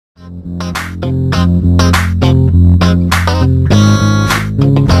Hey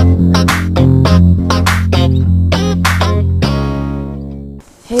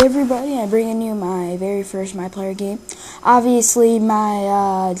everybody, I'm bringing you my very first My Player game. Obviously,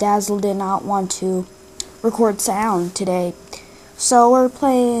 my Dazzle did not want to record sound today. So we're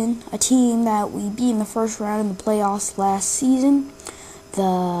playing a team that we beat in the first round in the playoffs last season,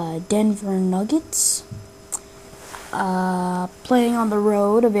 the Denver Nuggets. Playing on the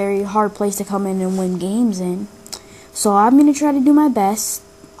road, a very hard place to come in and win games in. So I'm going to try to do my best,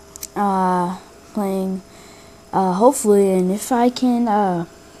 playing, hopefully, and if I can,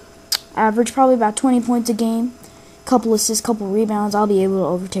 average probably about 20 points a game, couple assists, couple rebounds, I'll be able to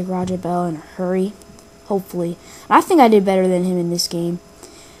overtake Roger Bell in a hurry, hopefully. And I think I did better than him in this game.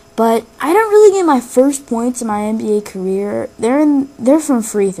 But I don't really get my first points in my NBA career. They're from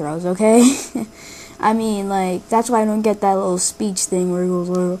free throws, okay? I mean, like, that's why I don't get that little speech thing where he goes,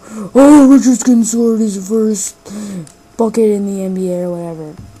 oh, Richardson scored his first bucket in the NBA or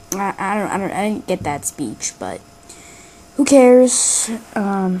whatever. I didn't get that speech, but who cares?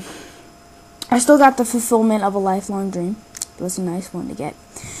 I still got the fulfillment of a lifelong dream. It was a nice one to get.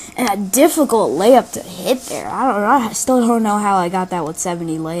 And a difficult layup to hit there. I still don't know how I got that with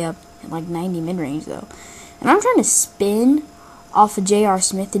 70 layup and like 90 mid-range though. And I'm trying to spin off of J.R.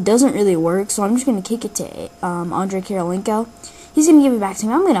 Smith. It doesn't really work, so I'm just going to kick it to Andre Karolinko. He's going to give it back to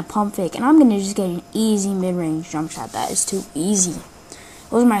me. I'm going to pump fake, and I'm going to just get an easy mid-range jump shot. That is too easy.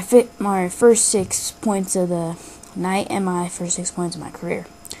 Those are my first 6 points of the night and my first 6 points of my career.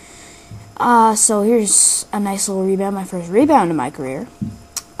 So here's a nice little rebound, my first rebound in my career.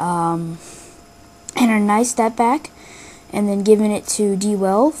 And a nice step back, and then giving it to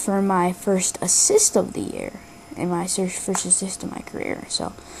D-Well for my first assist of the year, and my first assist of my career.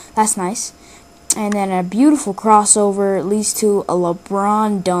 So that's nice. And then a beautiful crossover leads to a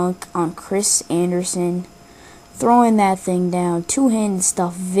LeBron dunk on Chris Anderson, throwing that thing down, two-handed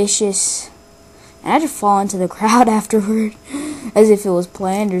stuff, vicious. And I just fall into the crowd afterward as if it was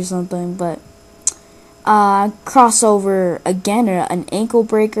planned or something. But crossover again, an ankle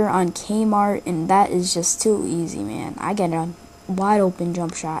breaker on Kmart, and that is just too easy, man. I get a wide open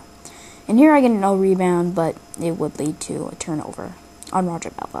jump shot. And here I get no rebound, but it would lead to a turnover on Roger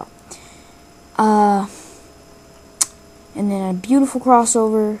Bell. And then a beautiful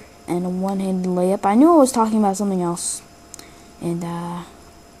crossover and a one-handed layup. I knew I was talking about something else. And I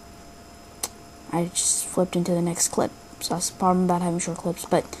just flipped into the next clip. So that's the problem about having short clips.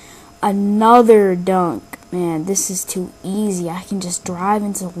 But another dunk. Man, this is too easy. I can just drive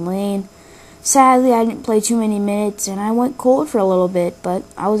into the lane. Sadly, I didn't play too many minutes, and I went cold for a little bit. But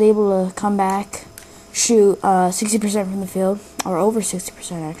I was able to come back, shoot 60% from the field. Or over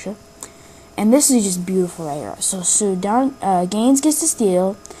 60%, actually. And this is just beautiful right here. So Gaines gets the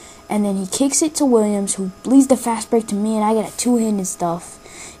steal. And then he kicks it to Williams, who leads the fast break to me, and I get a two-handed stuff.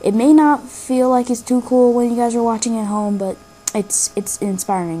 It may not feel like it's too cool when you guys are watching at home, but it's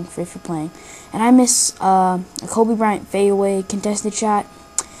inspiring if you're playing. And I miss a Kobe Bryant fadeaway contested shot,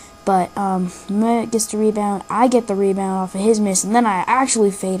 but Mehmet gets the rebound. I get the rebound off of his miss, and then I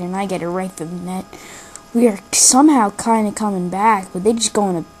actually fade, and I get it right through the net. We are somehow kind of coming back, but they just go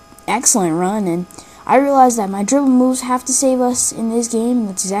on an excellent run, and I realized that my dribble moves have to save us in this game, and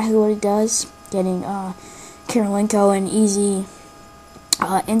that's exactly what it does, getting Karolinko an easy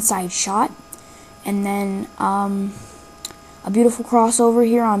inside shot, and then a beautiful crossover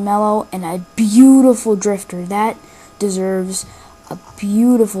here on Melo, and a beautiful drifter. That deserves a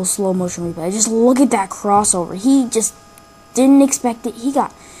beautiful slow motion replay. Just look at that crossover. He just didn't expect it.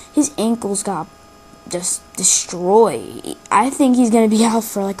 His ankles got just destroyed. I think he's gonna be out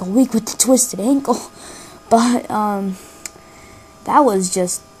for like a week with the twisted ankle, but that was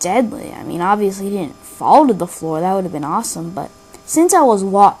just deadly. I mean, obviously he didn't fall to the floor. That would have been awesome, but since I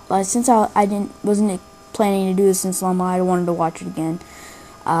wasn't planning to do this in slow mo, I wanted to watch it again.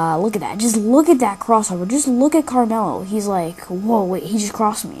 Look at that. Just look at that crossover. Just look at Carmelo. He's like, whoa, wait, he just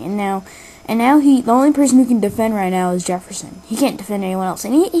crossed me. And now the only person who can defend right now is Jefferson. He can't defend anyone else.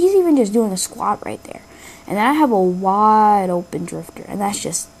 And he's even just doing a squat right there. And then I have a wide open drifter. And that's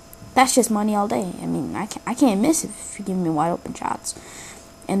just money all day. I mean, I can't miss if you give me wide open shots.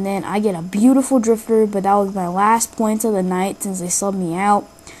 And then I get a beautiful drifter, but that was my last points of the night since they subbed me out.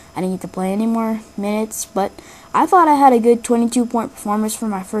 I didn't get to play any more minutes, but I thought I had a good 22-point performance for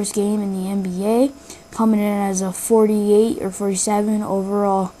my first game in the NBA, coming in as a 48 or 47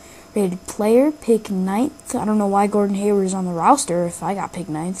 overall rated player, picked 9th. I don't know why Gordon Hayward is on the roster if I got picked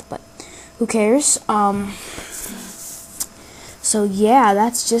 9th, but who cares? So yeah,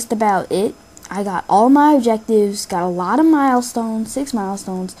 that's just about it. I got all my objectives, got a lot of milestones, 6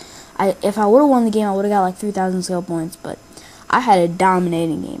 milestones. If I would have won the game, I would have got like 3,000 skill points, but I had a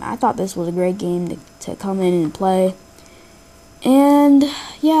dominating game. I thought this was a great game to come in and play. And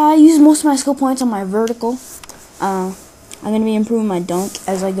yeah, I used most of my skill points on my vertical. I'm gonna be improving my dunk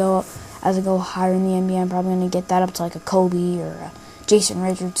as I go higher in the NBA. I'm probably gonna get that up to like a Kobe or a Jason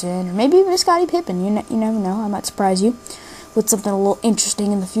Richardson, or maybe even a Scottie Pippen. You never know. I might surprise you with something a little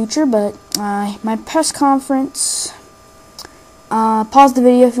interesting in the future. But my press conference. Pause the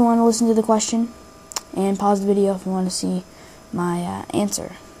video if you want to listen to the question, and pause the video if you want to see my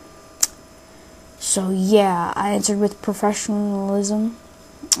answer. So yeah, I answered with professionalism.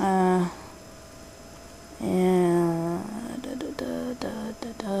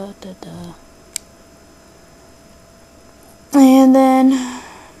 And then,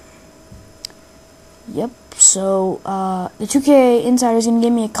 yep. So the 2K Insider is gonna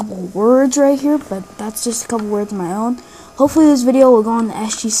give me a couple words right here, but that's just a couple words of my own. Hopefully this video will go on the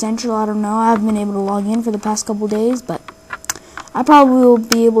SG Central. I don't know. I haven't been able to log in for the past couple days, but I probably will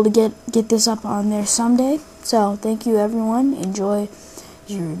be able to get this up on there someday. So thank you, everyone. Enjoy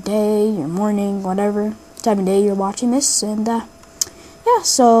your day, your morning, whatever time of day you're watching this. And yeah,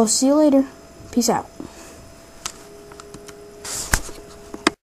 so see you later. Peace out.